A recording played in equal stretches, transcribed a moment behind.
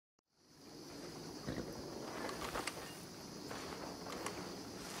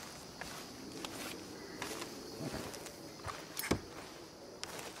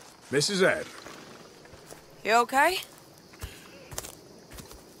Mrs. Adler. You okay?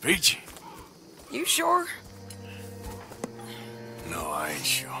 Peachy? You sure? No, I ain't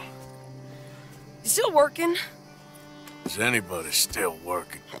sure. You still working? Is anybody still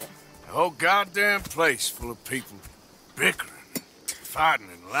working? The whole goddamn place full of people bickering, fighting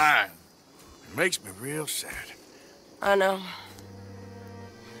and lying. It makes me real sad. I know.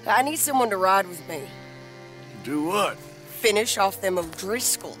 I need someone to ride with me. Do what? Finish off them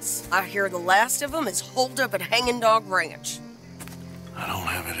O'Driscolls. I hear the last of them is holed up at Hanging Dog Ranch. I don't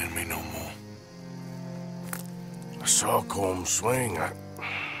have it in me no more. I saw Colm swing. I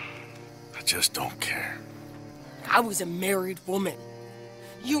just don't care. I was a married woman.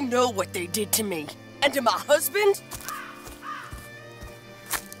 You know what they did to me. And to my husband?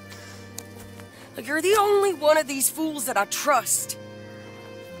 Like, you're the only one of these fools that I trust.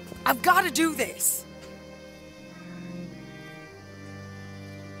 I've got to do this.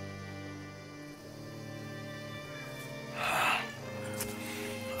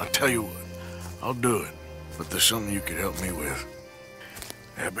 I'll tell you what, I'll do it, but there's something you could help me with.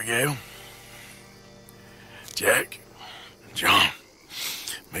 Abigail, Jack, and John,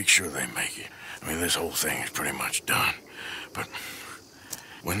 make sure they make it. I mean, this whole thing is pretty much done, but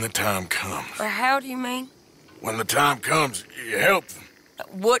when the time comes... How do you mean? When the time comes, you help them.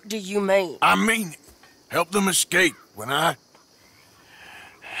 What do you mean? I mean it. Help them escape when I...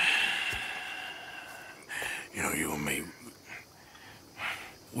 You know, you and me...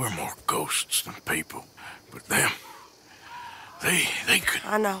 We're more ghosts than people, but them, they could...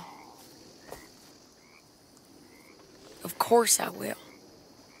 I know. Of course I will.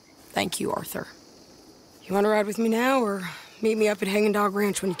 Thank you, Arthur. You want to ride with me now, or meet me up at Hanging Dog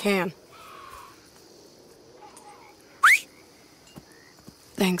Ranch when you can?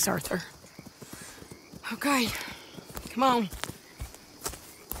 Thanks, Arthur. Okay, come on.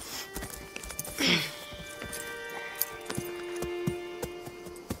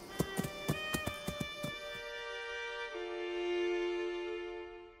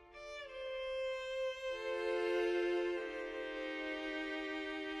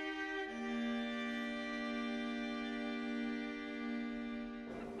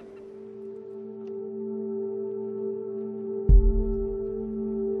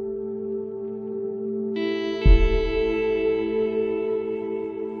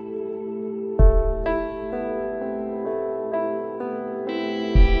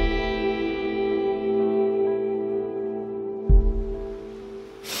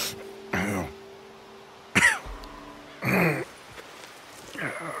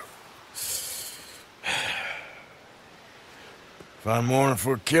 Fine morning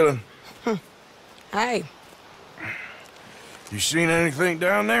for a killing. Hey. You seen anything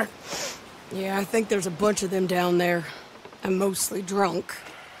down there? Yeah, I think there's a bunch of them down there. I'm mostly drunk.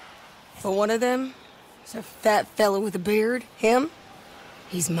 But one of them is a fat fella with a beard. Him?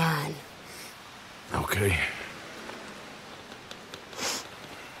 He's mine. Okay.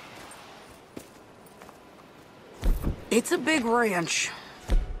 It's a big ranch.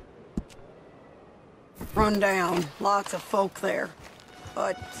 Run down, lots of folk there,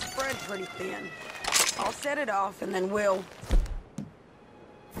 but spread pretty thin. I'll set it off and then we'll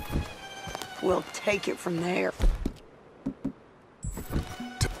take it from there.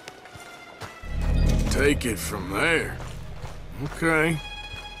 Take it from there? Okay.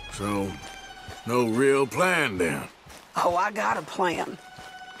 So, no real plan then? Oh, I got a plan.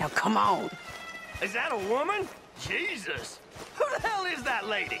 Now come on. Is that a woman? Jesus! Who the hell is that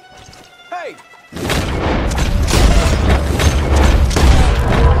lady? Hey!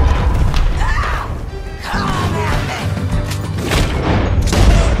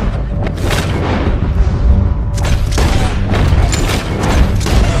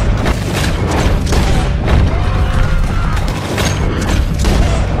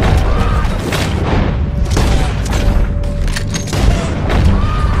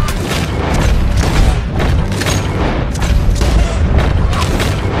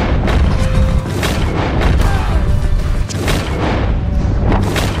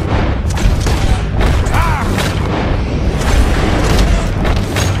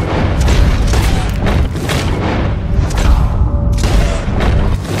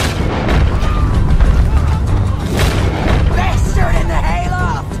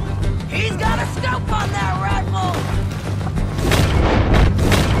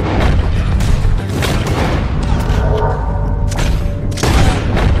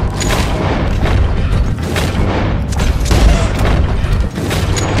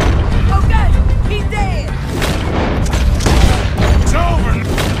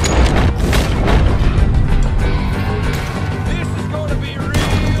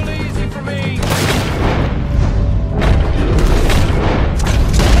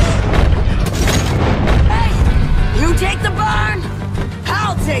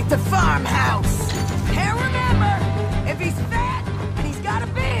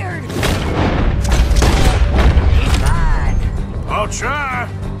 fire!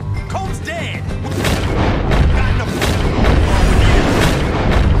 Cole's dead!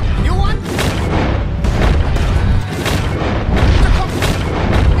 You want to come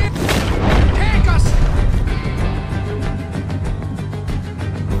take us?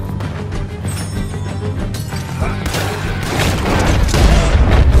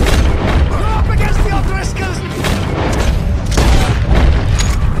 We're up against the O'Driscolls!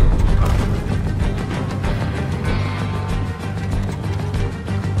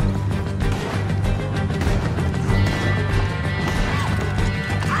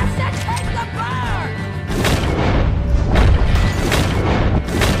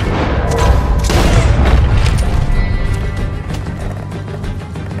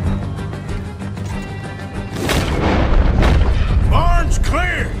 Barn's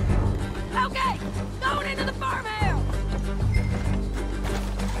clear! Okay, going into the farmhouse.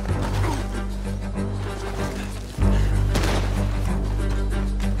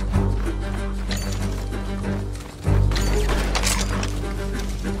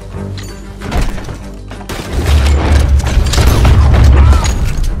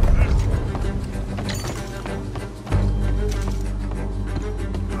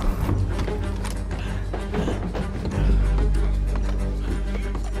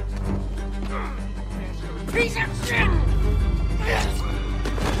 Piece of shit!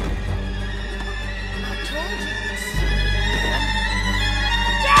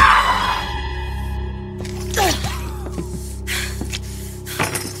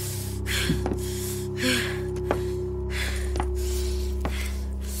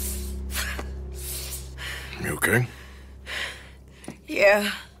 You okay?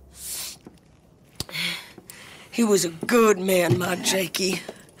 Yeah. He was a good man, my Jakey.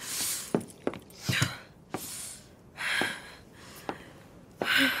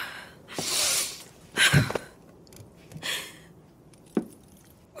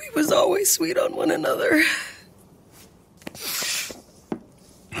 We was always sweet on one another.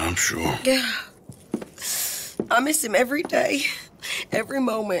 I'm sure. Yeah. I miss him every day, every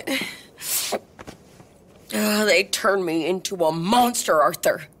moment. They turned me into a monster,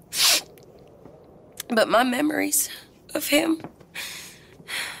 Arthur. But my memories of him,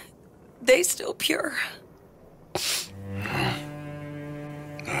 they still pure. I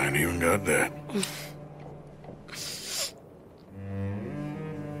ain't even got that.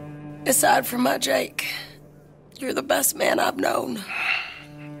 Aside from my Jake, you're the best man I've known.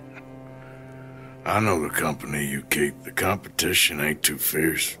 I know the company you keep. The competition ain't too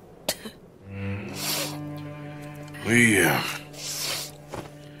fierce.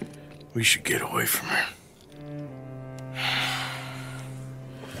 We should get away from her.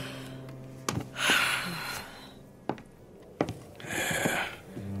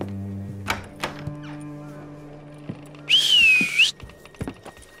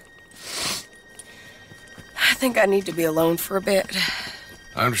 I think I need to be alone for a bit.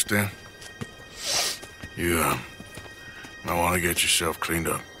 I understand. You, might want to get yourself cleaned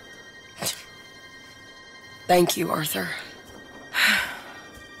up. Thank you, Arthur.